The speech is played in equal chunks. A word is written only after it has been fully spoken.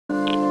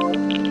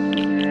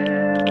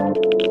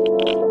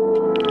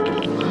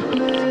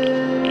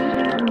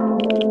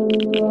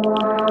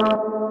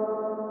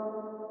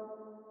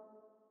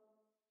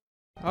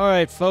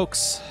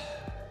folks.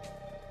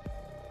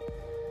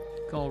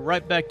 Going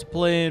right back to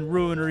playing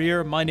Ruiner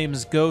here. My name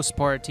is Ghost,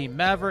 part of Team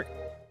Maverick.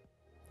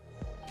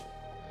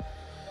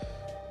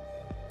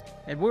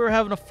 And we were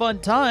having a fun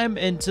time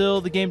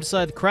until the game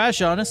decided to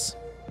crash on us.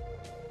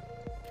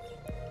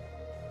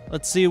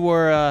 Let's see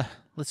where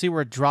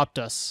it dropped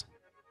us.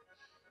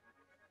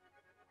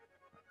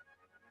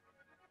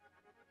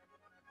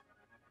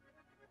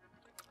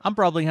 I'm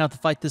probably gonna have to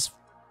fight this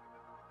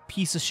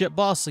piece of shit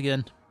boss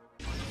again.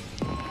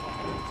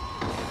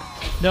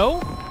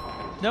 No?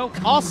 No?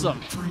 Awesome.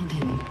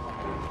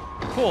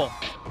 Cool.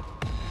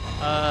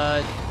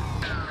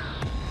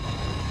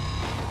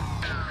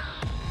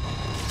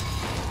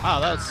 Wow,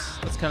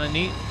 that's kind of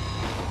neat.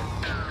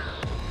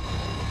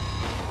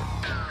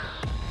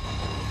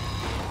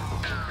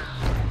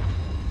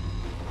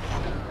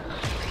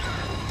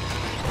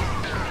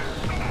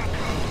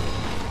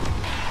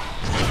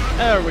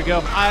 There we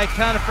go. I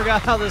kind of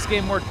forgot how this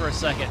game worked for a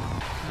second. I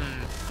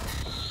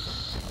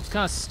was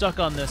kind of stuck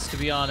on this, to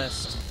be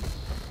honest.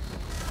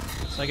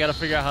 So I gotta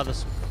figure out how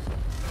this...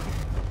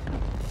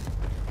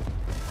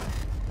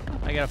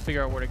 I gotta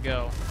figure out where to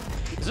go.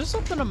 Is there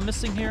something I'm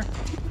missing here?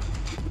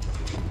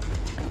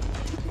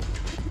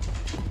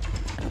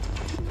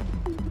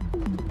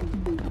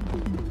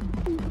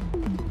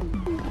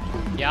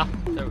 Yeah,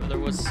 there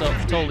was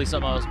totally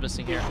something I was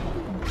missing here.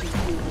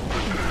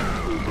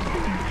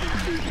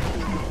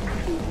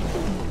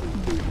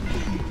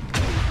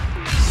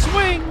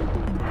 Swing!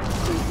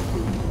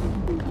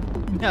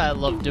 Yeah, I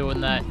love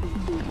doing that.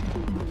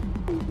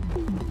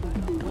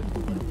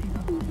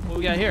 What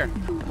we got here?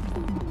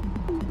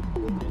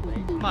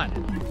 Come on.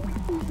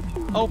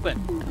 Open.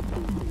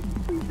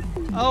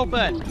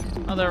 Open!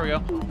 Oh, there we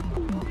go.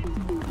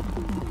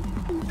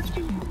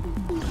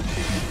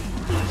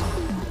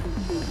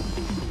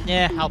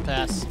 Yeah, I'll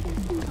pass.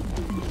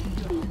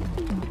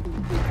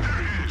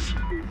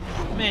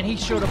 Man, he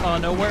showed up out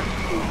of nowhere.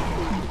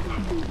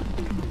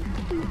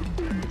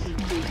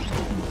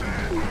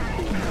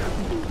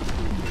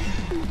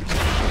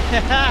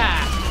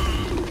 Ha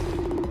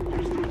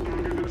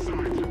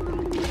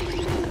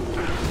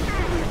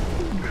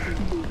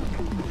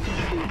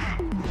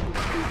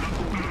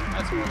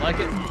That's more like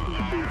it.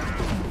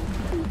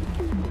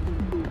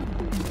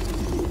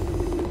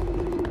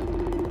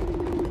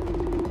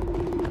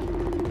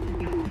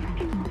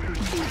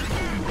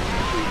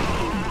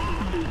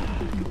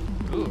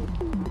 Ooh.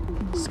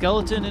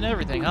 Skeleton and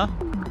everything, huh?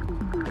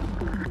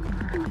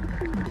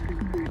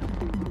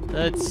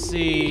 Let's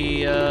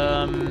see,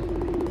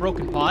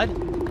 broken pod.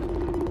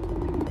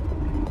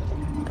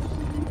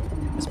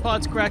 This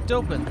pod's cracked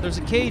open. There's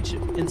a cage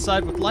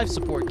inside with life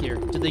support gear.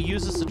 Did they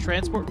use this to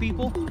transport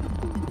people?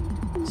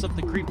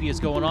 Something creepy is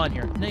going on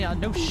here. Yeah,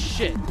 no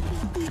shit.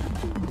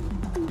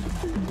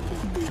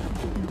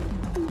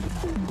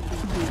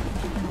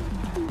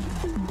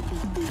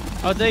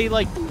 Are they,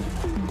 like,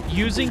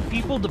 using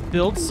people to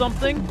build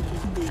something?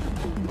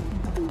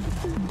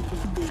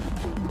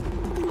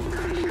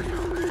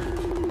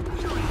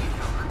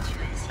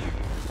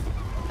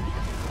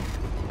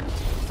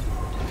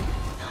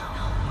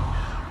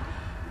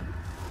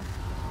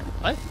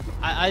 What?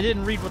 I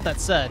didn't read what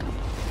that said.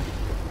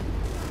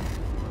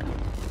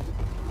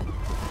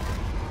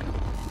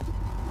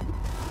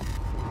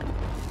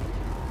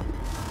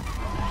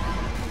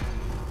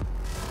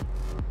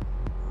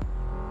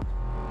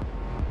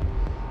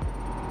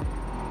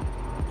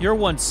 You're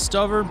one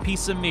stubborn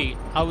piece of meat.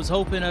 I was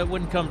hoping it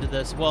wouldn't come to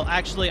this. Well,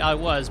 actually, I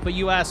was, but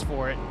you asked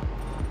for it.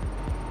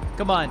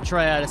 Come on,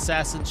 Triad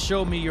Assassin,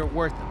 show me you're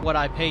worth what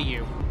I pay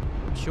you.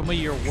 Show me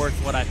you're worth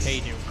what I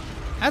paid you.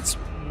 That's a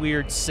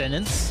weird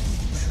sentence.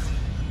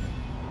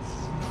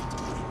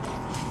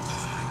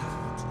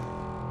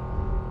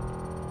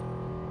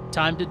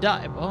 Time to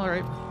die. Well,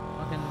 alright.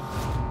 Fucking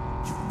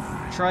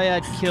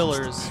Triad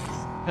Killers.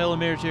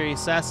 Paramilitary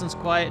assassins,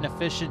 quiet and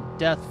efficient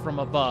death from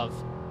above.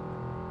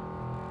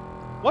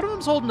 One of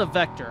them's holding a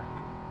vector.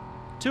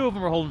 Two of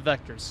them are holding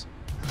vectors.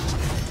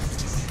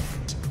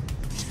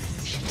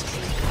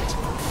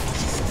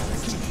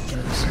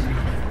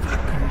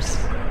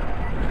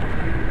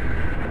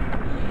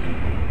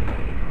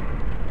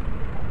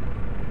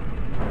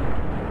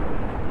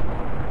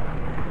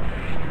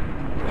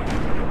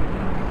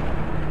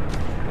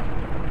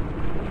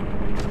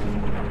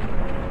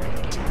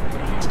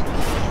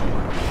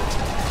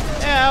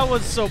 Yeah, that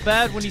wasn't so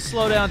bad when you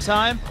slow down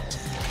time.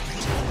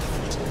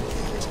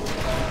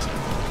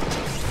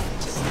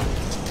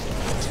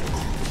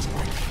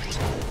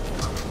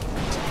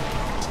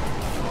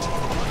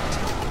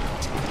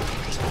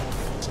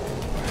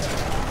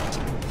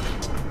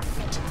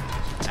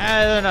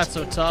 They're not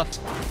so tough.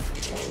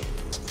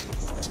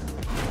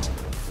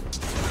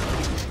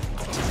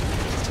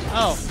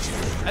 Oh,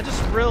 I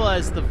just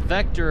realized the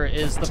vector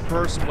is the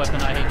burst weapon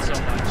I hate so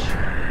much.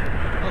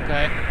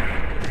 Okay.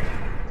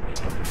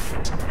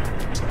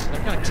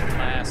 They're kind of kicking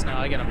my ass now.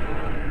 I get them.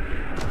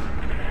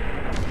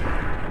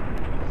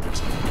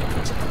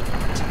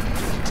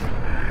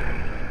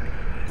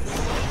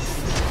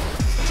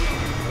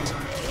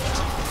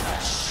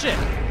 Shit.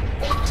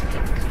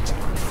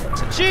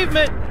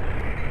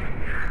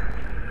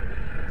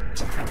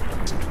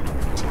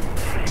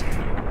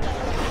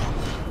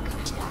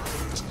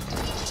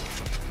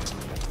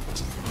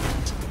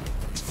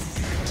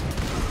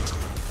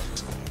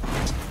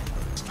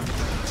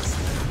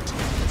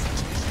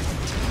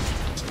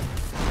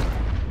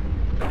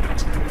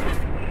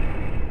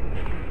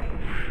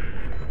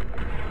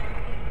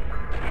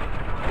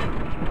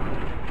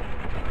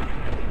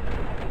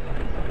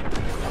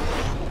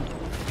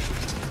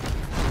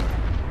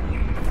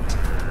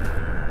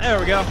 There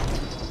we go.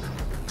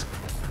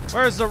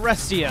 Where's the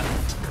rest of you?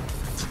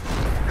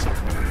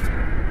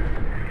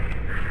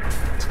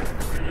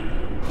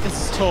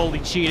 This is totally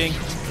cheating.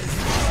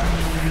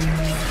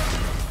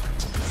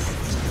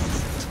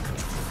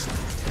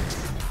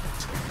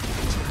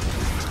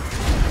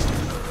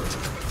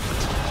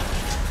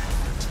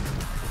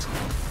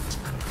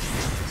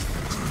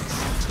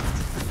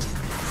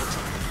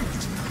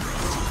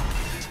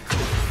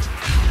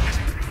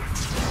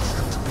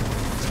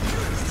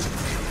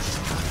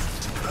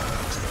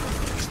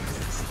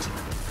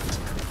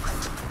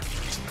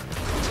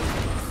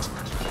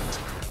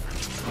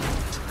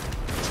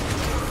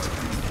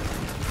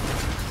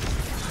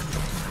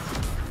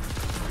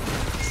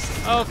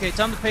 Okay,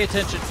 time to pay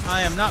attention.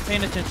 I am not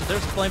paying attention.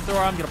 There's a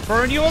flamethrower. I'm gonna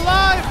burn you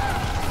alive!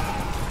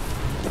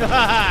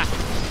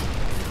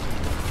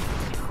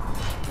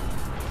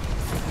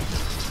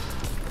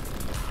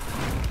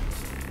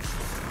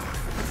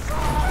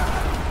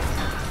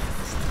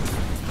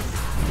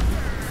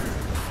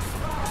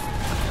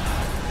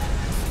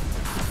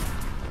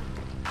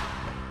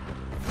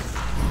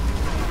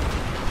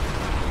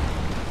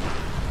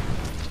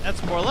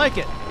 That's more like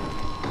it.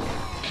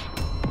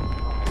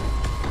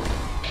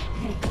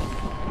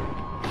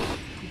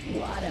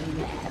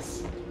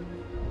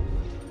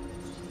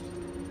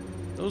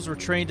 Those were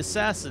trained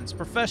assassins,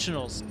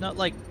 professionals, not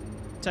like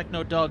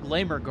techno-dog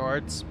lamer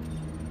guards.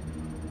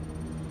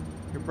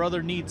 Your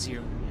brother needs you.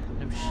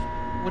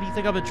 What do you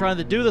think I've been trying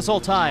to do this whole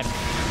time?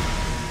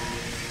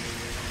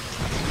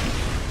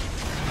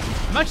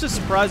 I'm actually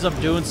surprised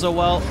I'm doing so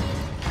well.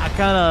 I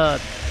kind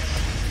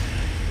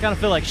of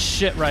feel like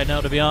shit right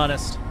now, to be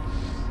honest.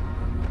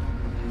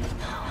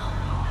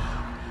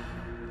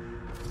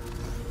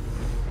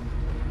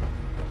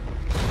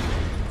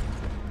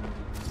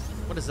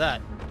 What is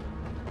that?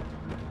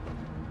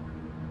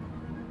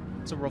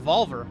 It's a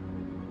revolver.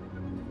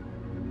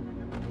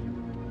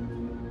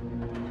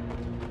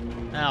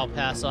 I'll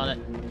pass on it.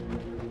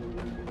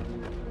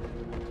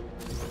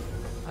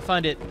 I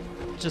find it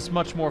just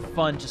much more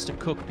fun just to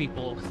cook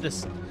people with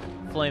this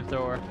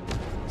flamethrower.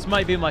 This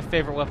might be my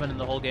favorite weapon in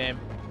the whole game.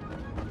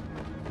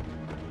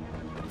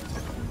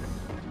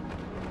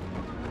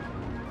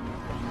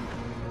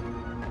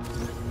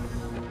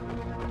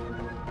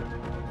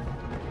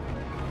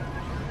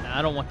 Nah,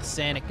 I don't want the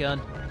Sanic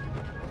gun.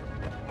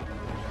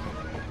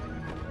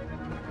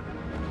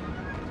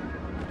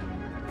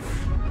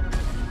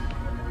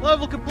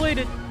 Level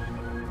completed.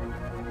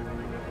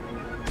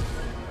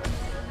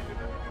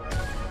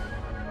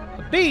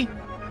 A B?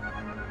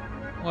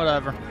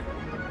 Whatever.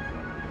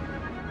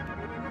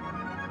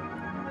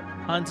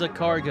 Hansa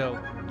Cargo.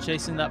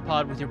 Chasing that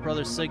pod with your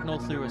brother's signal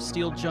through a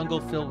steel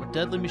jungle filled with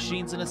deadly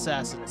machines and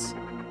assassins.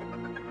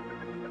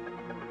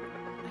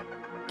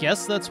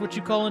 Guess that's what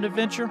you call an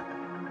adventure?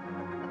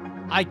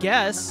 I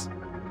guess.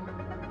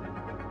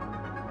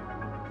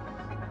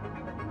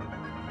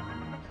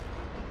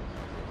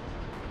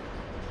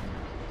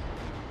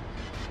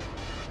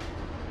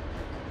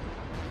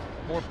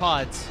 More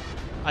pods,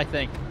 I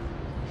think.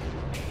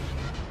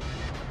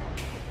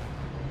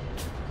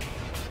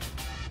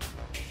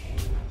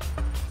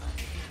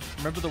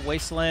 Remember the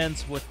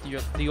wastelands with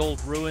the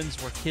old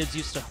ruins where kids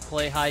used to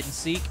play hide and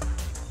seek?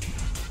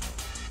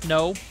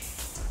 No.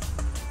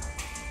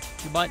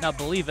 You might not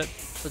believe it,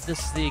 but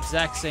this is the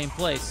exact same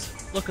place.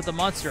 Look at the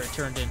monster it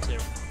turned into.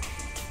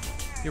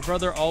 Your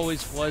brother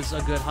always was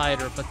a good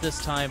hider, but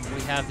this time we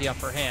have the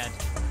upper hand.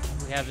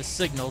 We have his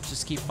signal,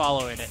 just keep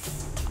following it.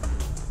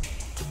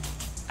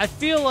 I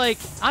feel like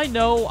I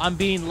know I'm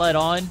being led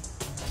on.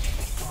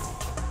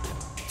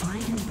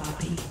 Find him,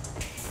 Bobby.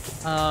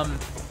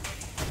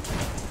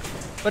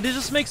 But it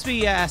just makes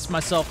me ask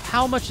myself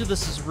how much of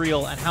this is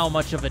real and how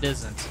much of it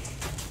isn't.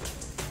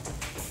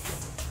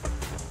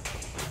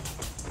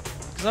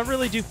 Because I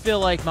really do feel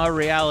like my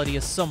reality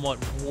is somewhat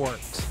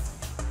warped.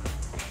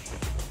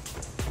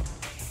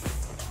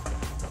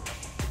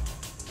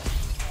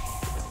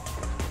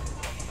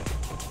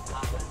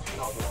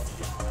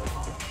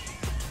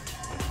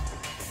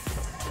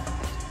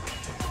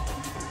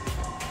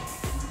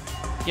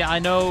 Yeah, I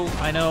know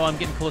I'm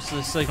getting close to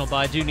the signal, but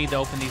I do need to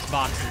open these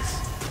boxes.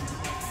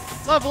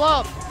 Level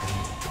up!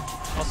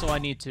 Also, I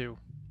need to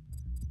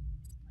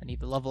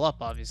level up,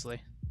 obviously.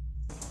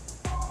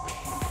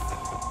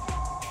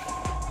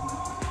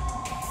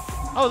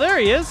 Oh, there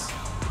he is!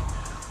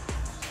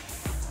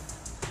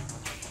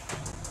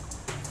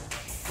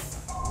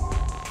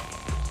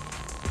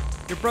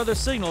 Your brother's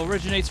signal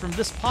originates from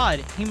this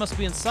pod. He must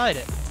be inside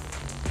it.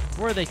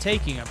 Where are they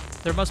taking him?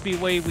 There must be a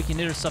way we can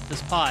intercept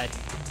this pod.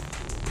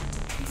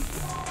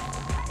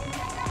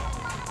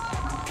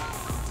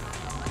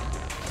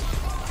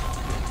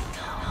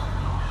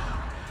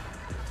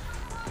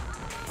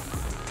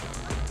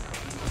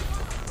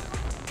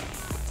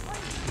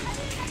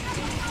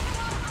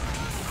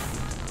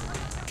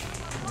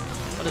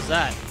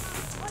 that?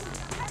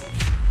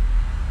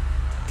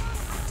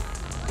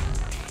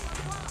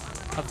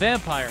 A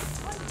vampire.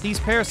 These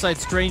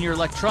parasites drain your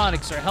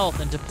electronics or health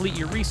and deplete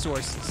your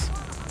resources.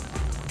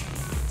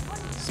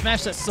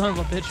 Smash that son of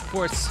a bitch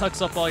before it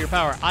sucks up all your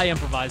power. I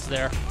improvised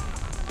there.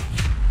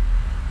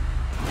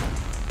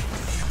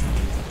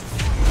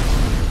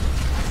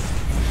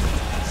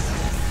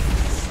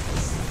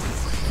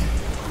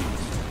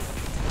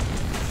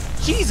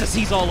 Jesus,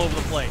 he's all over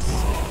the place.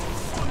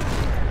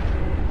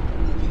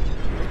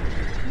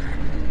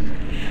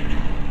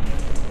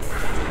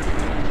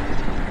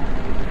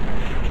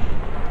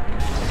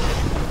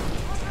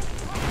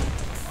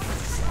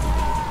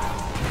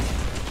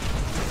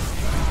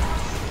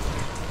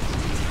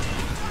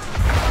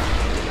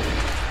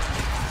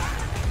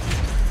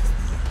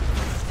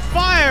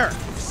 Fire!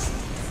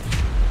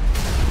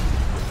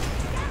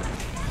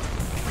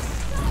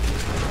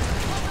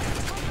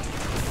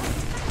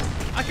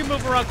 I can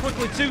move around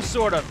quickly too,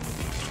 sort of.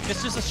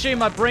 It's just a shame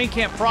my brain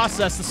can't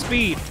process the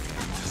speed.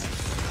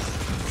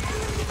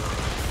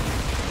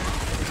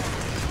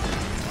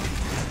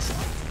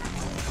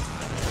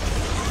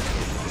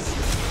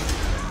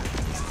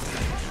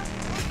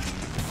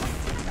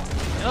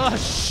 Oh,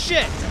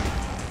 shit!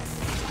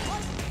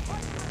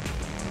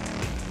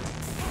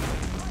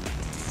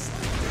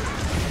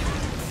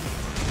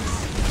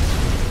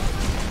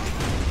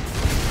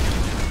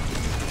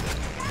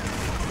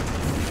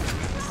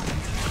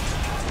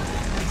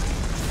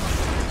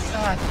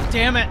 God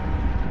damn it.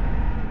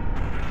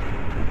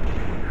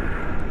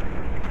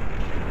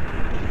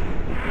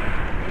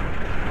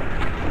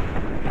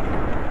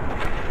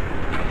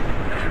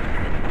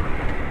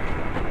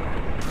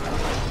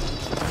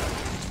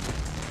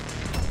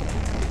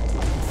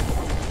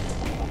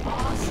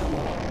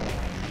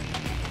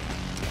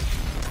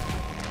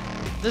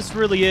 This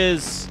really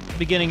is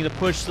beginning to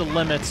push the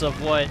limits of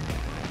what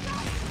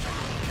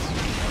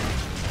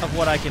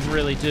I can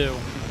really do.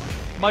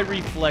 My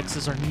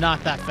reflexes are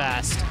not that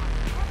fast.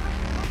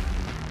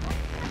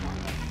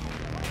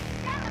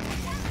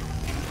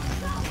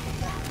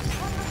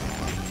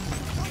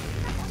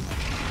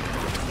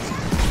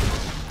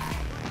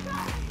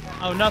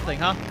 Oh, nothing,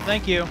 huh?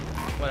 Thank you.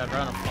 Whatever,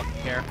 I don't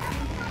fucking care.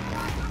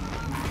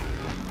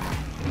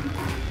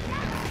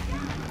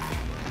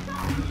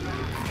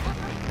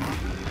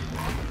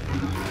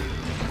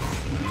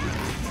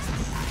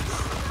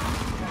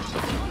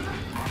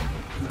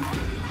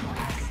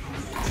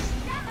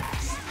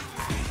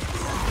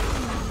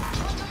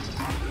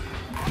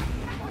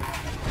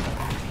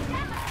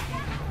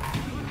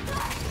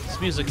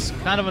 This music's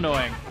kind of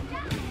annoying.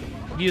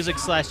 Music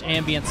 /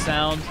 ambient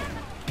sound.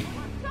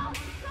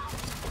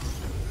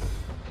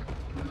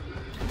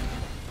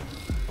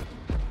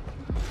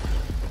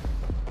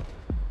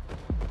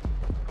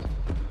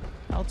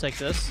 I'll take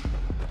this.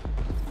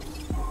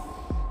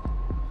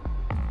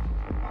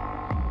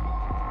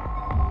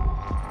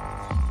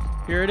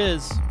 Here it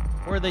is.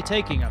 Where are they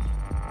taking him?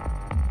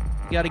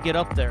 We gotta get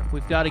up there.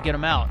 We've got to get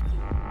him out.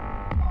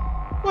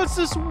 What's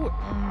this?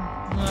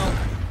 Well,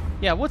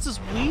 yeah, what's this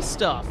Wii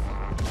stuff?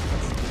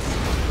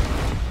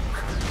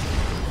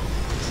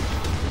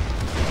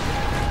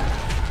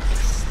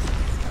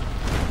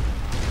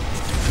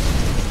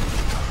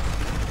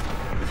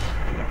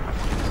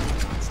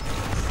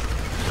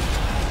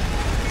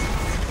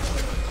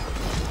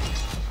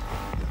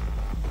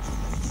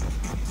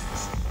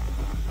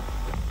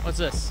 What's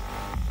this?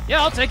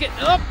 Yeah, I'll take it.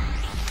 Up.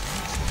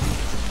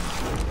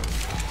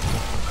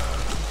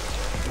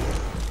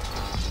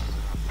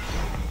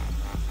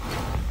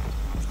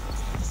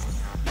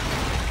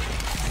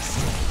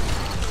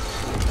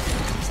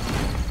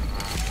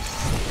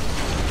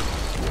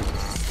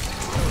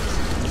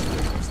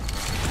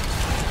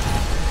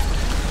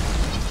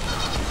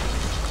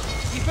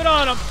 Keep it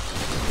on him.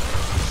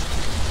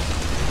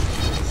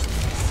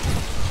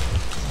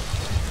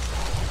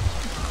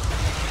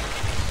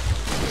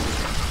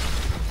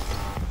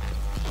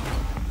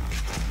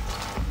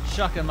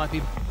 Shotgun might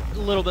be a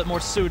little bit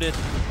more suited.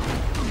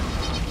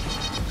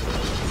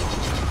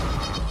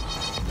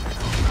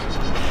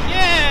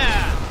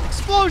 Yeah!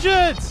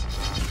 Explosions!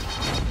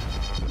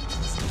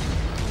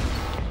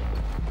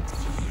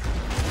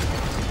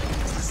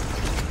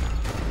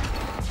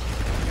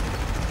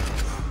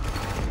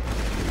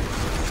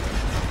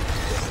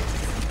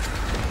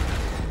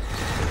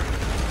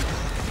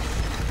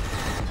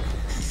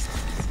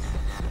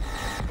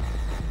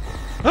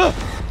 Huh!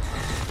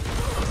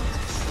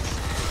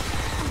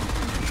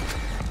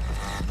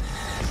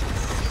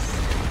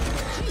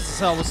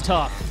 That was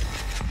tough.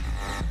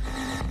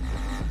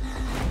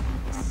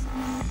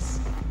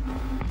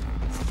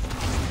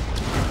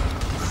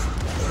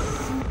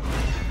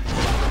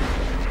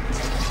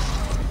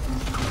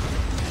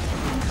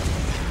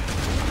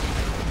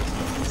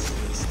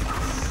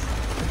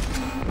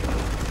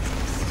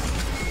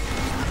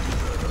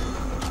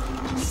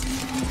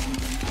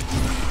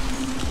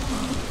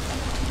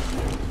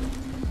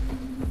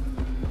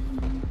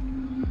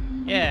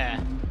 Yeah.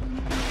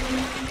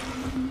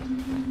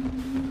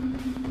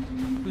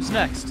 Who's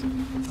next?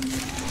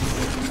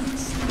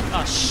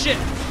 Oh, shit.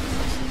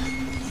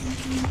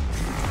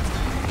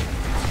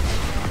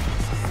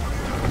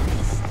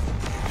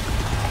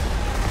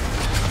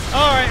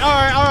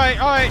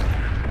 Alright, alright.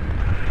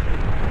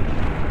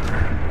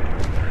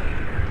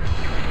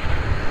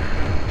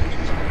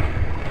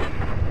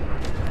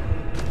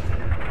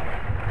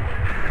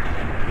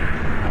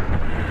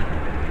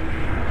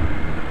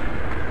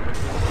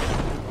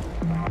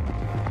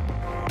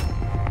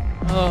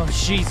 Oh,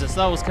 Jesus,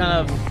 that was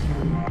kind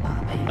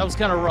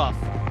of rough.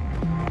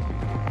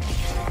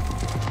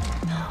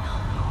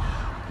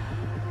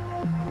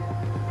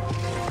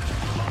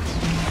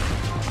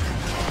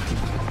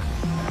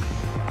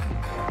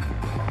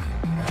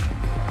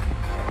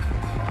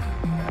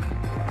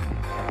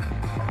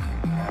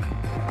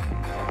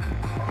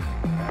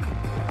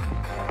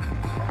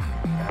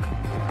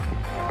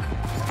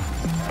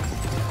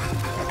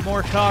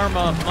 More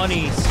karma,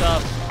 money,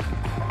 stuff.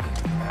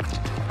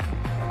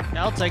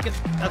 Yeah, I'll take it.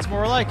 That's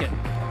more like it.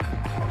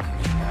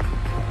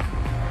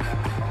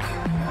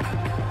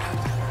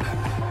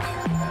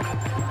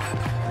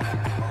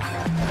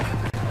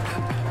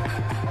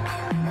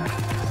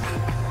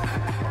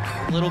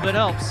 A little bit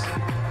helps.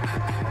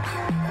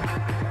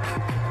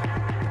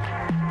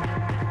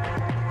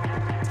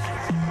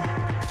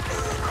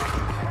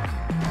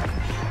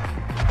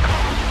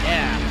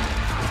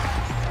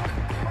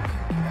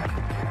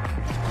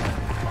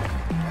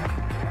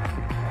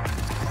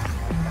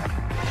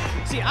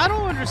 See, I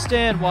don't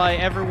understand why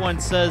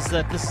everyone says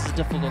that this is a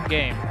difficult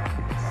game.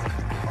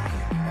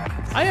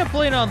 I am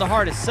playing on the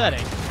hardest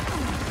setting.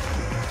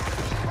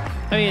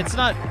 I mean, it's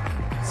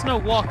no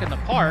walk in the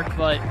park,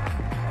 but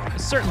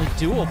it's certainly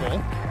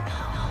doable.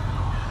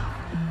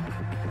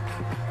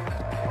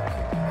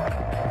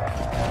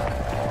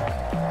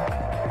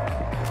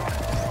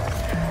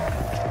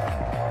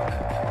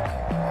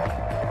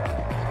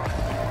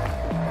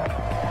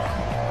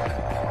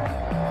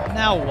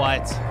 Now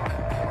what?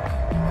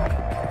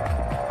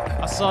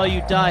 I saw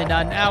you die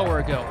not an hour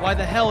ago. Why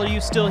the hell are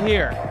you still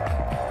here?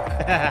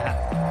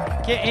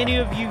 Can't any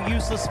of you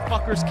useless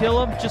fuckers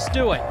kill him? Just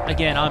do it.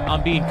 Again,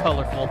 I'm being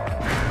colorful.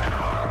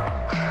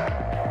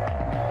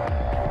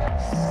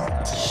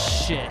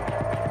 Shit.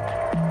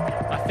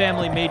 My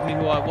family made me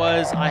who I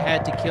was. I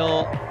had to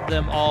kill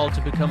them all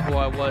to become who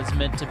I was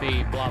meant to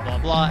be. Blah, blah,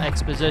 blah.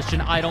 Exposition.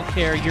 I don't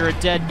care. You're a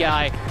dead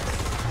guy.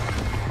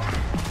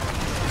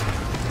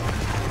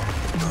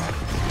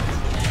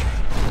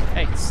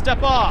 Hey,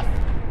 step off.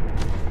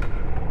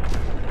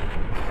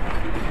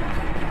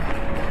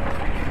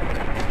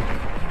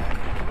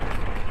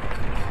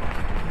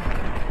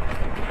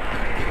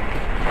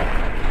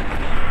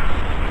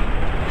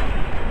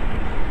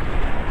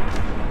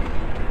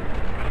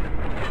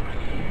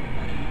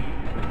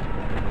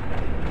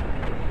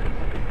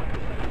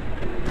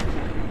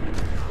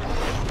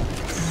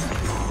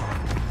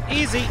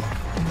 Easy.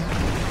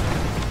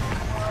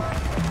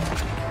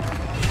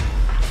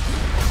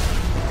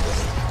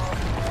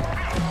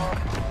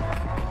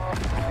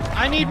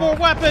 I need more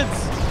weapons.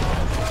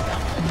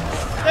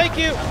 Thank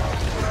you.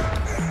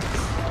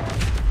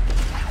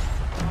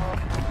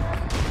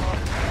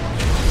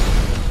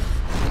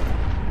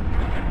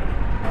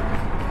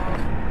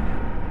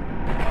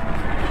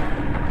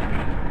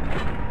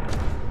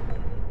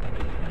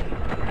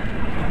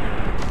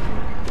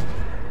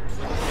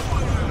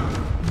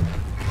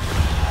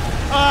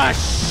 Ah,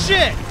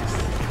 shit!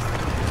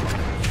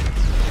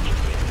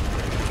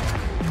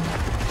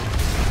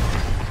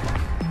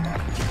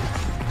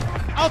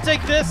 I'll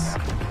take this.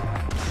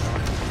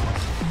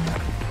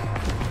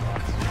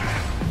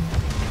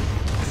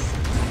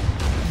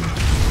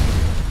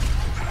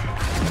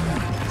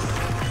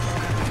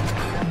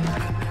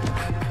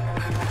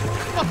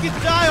 Fucking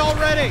die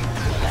already!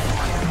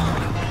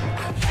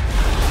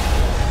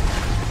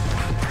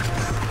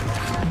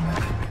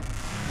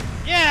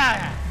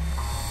 Yeah!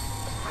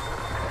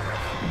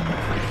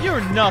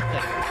 You're nothing.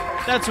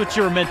 That's what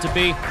you're meant to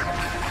be.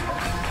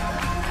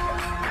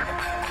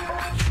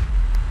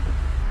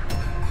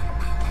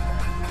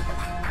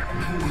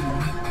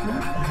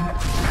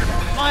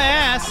 My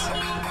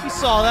ass. You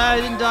saw that.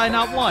 I didn't die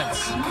not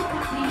once.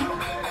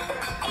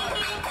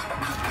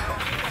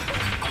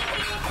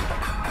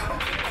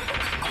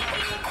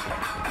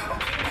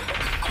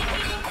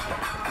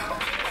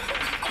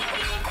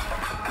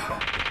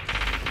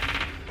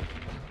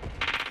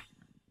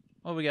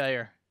 What we got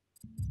here?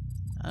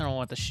 I don't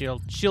want the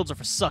shield. Shields are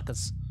for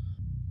suckers.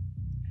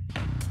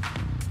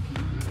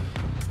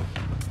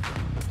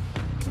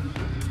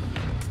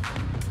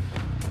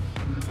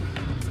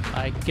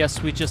 I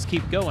guess we just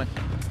keep going.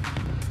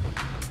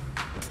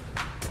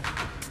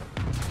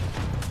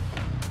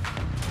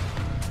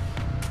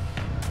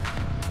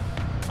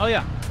 Oh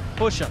yeah,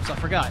 push-ups, I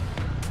forgot.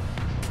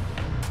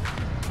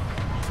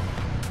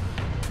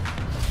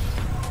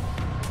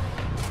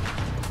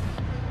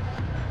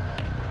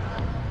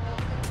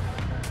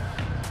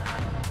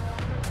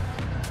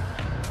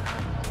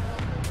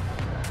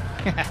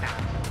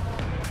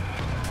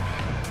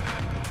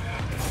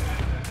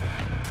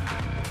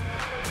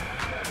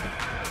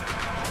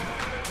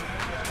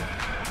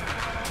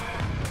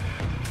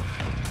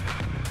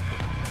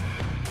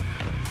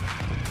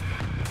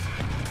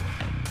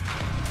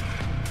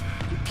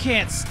 You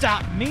can't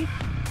stop me.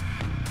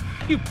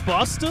 You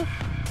buster!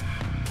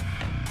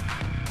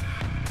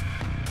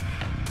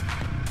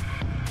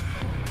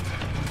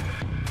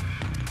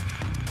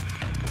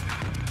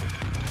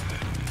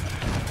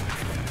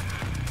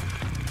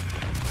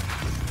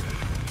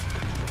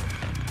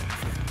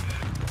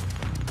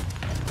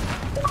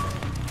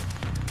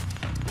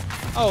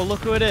 Oh, look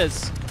who it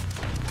is.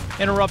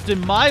 Interrupting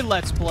my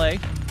Let's Play.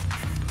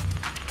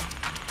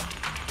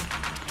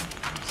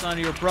 Son of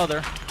your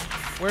brother.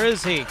 Where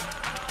is he?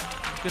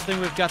 Good thing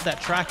we've got that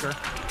tracker.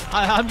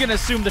 I'm gonna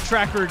assume the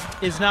tracker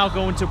is now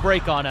going to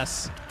break on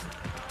us.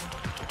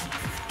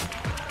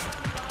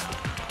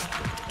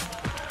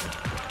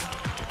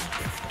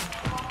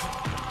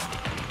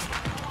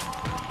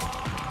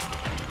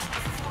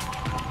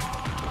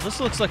 This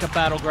looks like a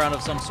battleground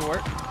of some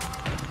sort.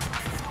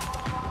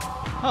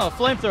 Oh,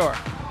 flamethrower.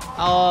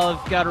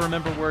 I've got to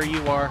remember where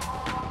you are.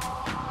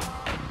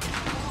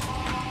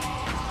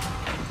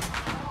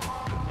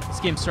 This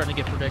game's starting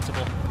to get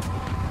predictable.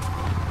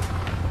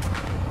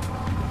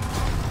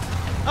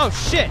 Oh,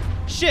 shit!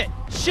 Shit!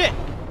 Shit!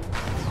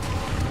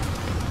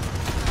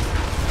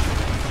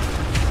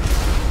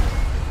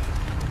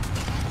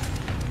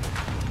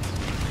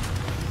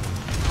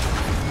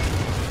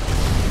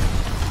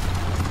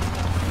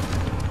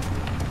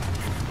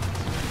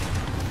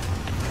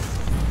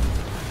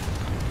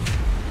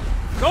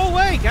 Go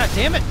away! God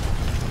damn it!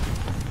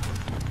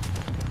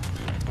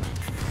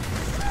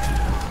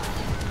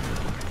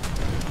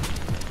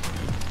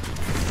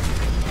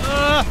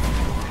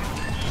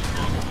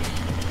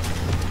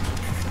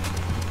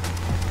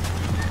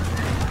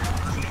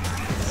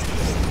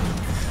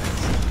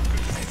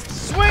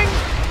 Swing!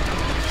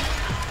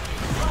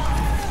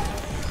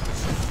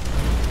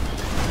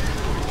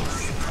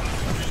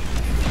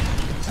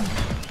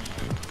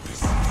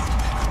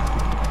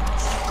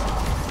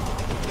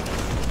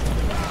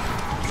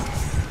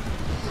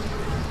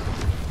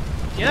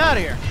 Get out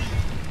of here.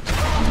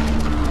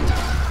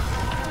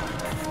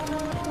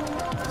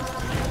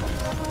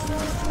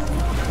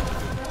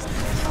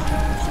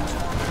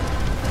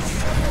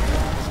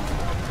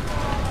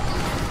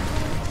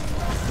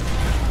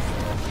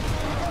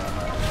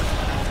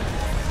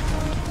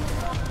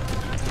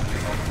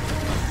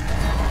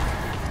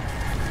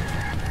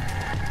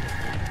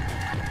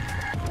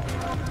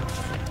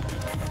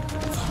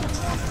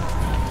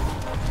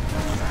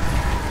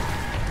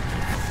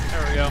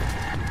 There we go.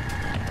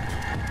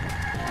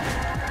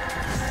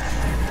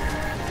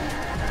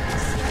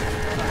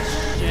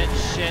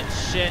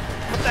 Shit.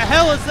 What the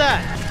hell is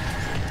that?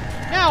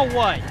 Now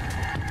what?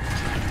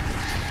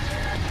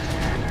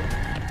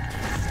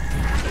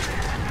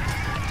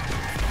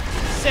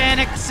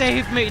 Sanic,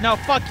 save me. No,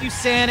 fuck you,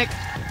 Sanic.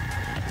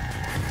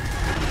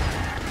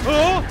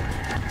 Oh!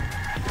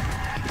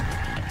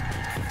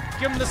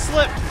 Give him the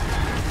slip.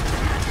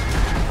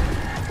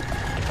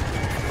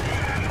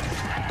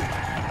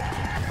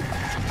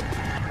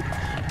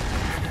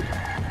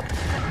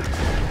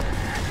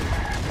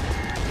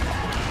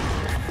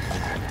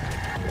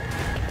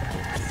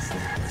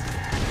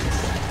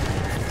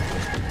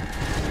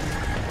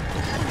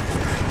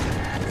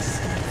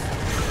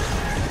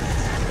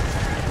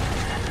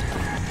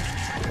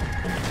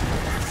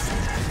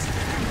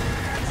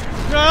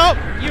 No,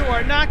 you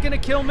are not gonna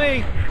kill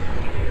me.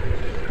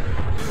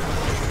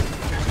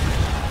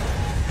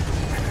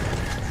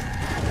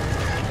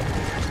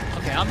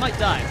 Okay, I might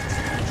die.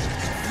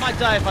 I might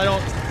die if I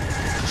don't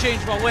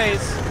change my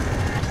ways.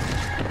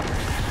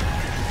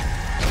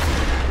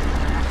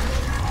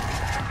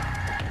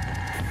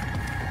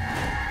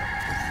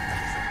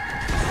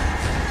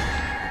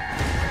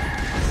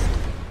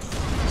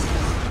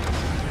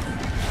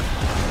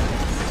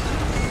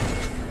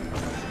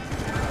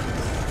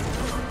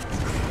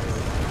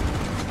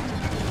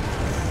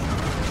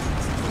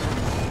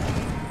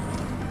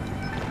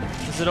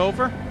 Is it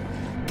over?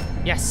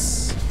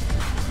 Yes.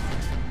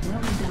 Well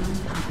done,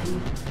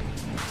 puppy.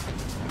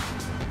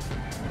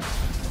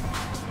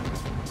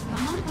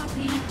 Come on,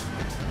 puppy.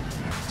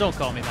 Don't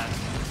call me that.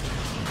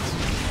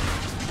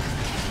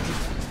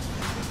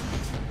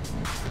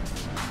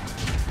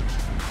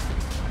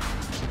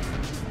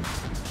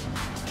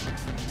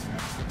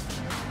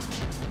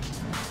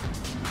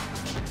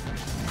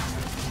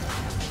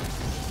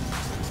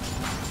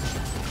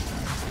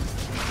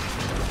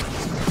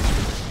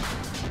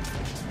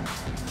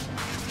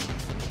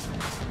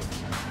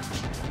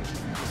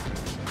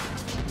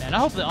 Man, I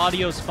hope the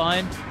audio's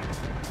fine.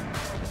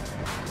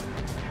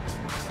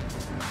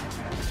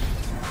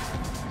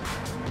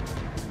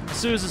 As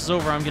soon as this is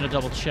over, I'm gonna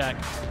double check.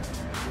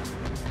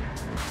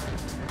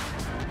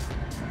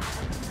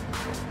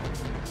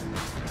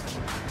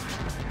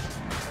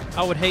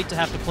 I would hate to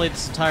have to play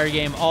this entire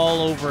game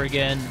all over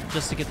again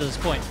just to get to this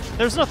point.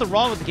 There's nothing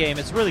wrong with the game.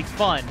 It's really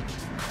fun.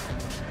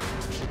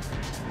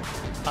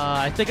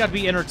 I think I'd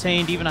be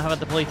entertained even if I had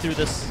to play through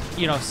this,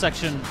 you know,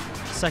 second,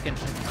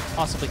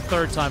 possibly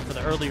third time for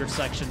the earlier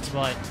sections,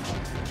 but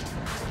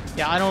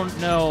yeah, I don't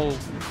know.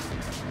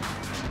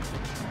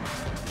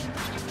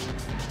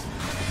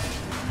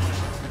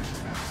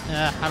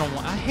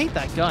 I hate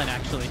that gun,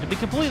 actually, to be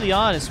completely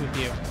honest with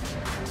you.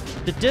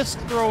 The disc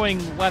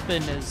throwing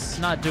weapon is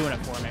not doing it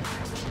for me.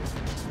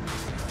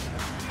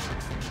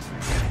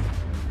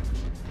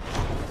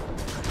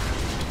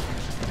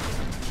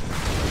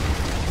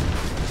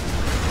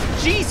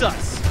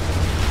 Jesus!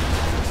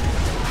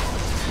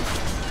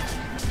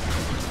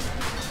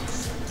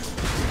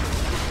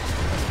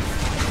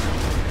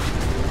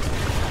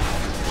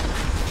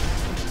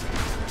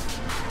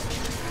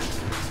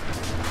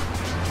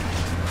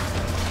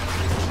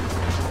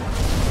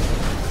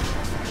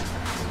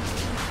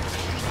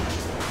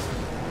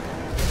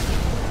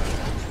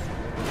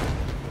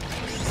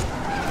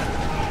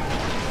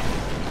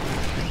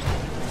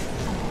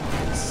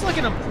 This is like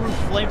an improved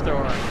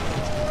flamethrower.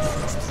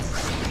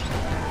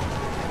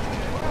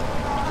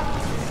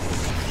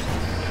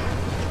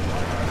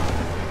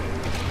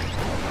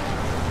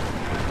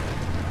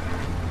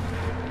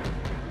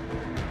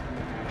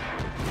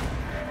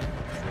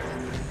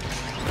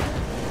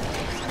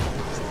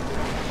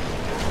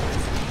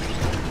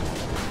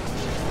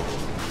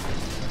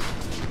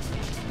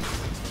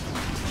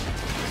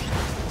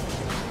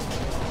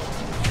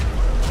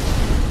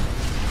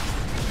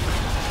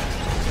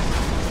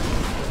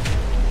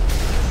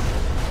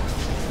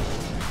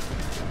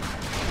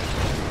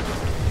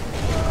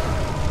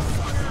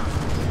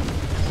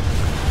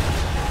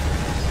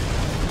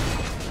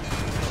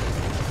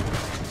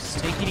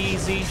 Take it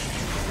easy.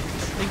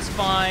 Everything's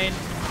fine.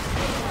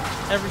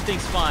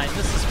 Everything's fine.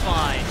 This is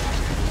fine.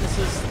 This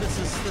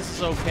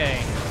is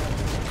okay.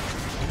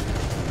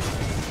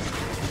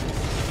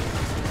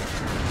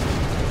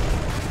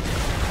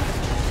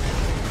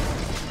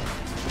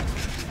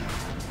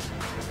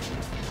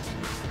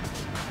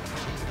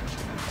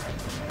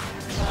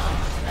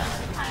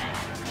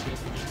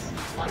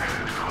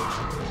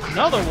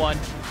 Another one.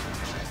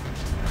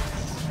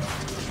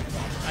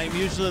 I'm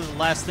usually the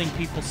last thing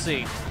people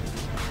see.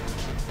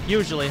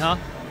 Usually, huh?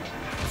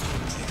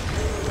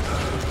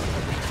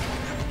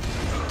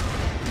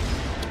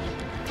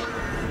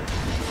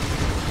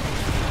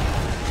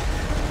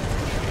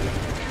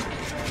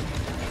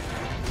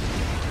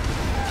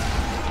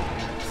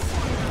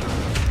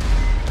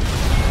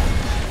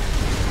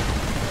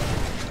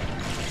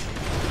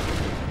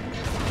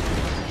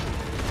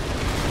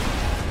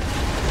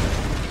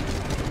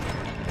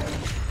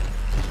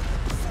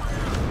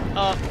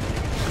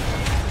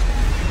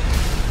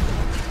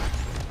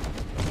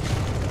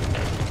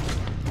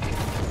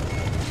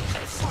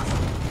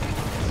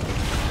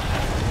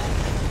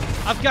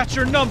 I've got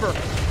your number. God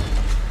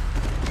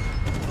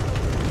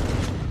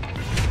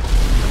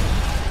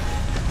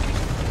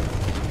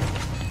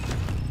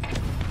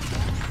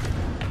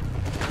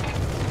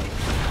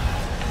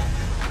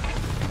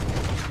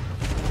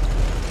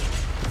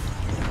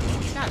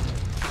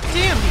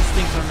damn, these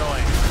things are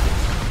annoying.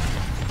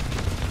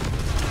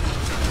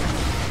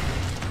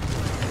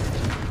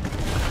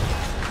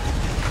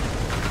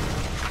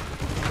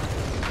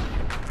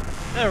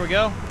 There we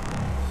go.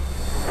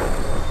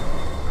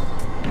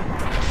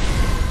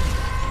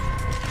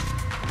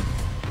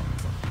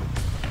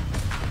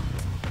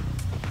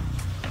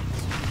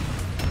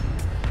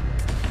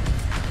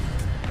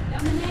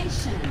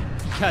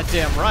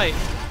 Goddamn right.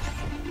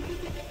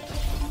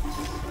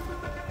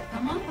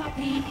 Come on,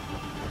 puppy.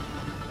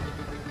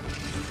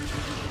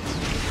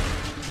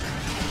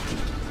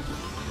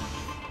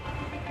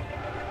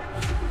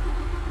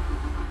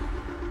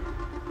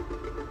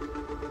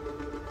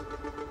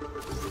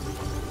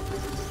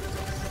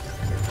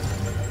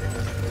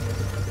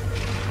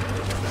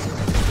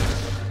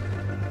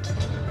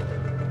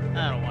 I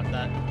don't want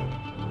that.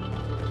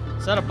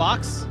 Is that a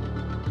box?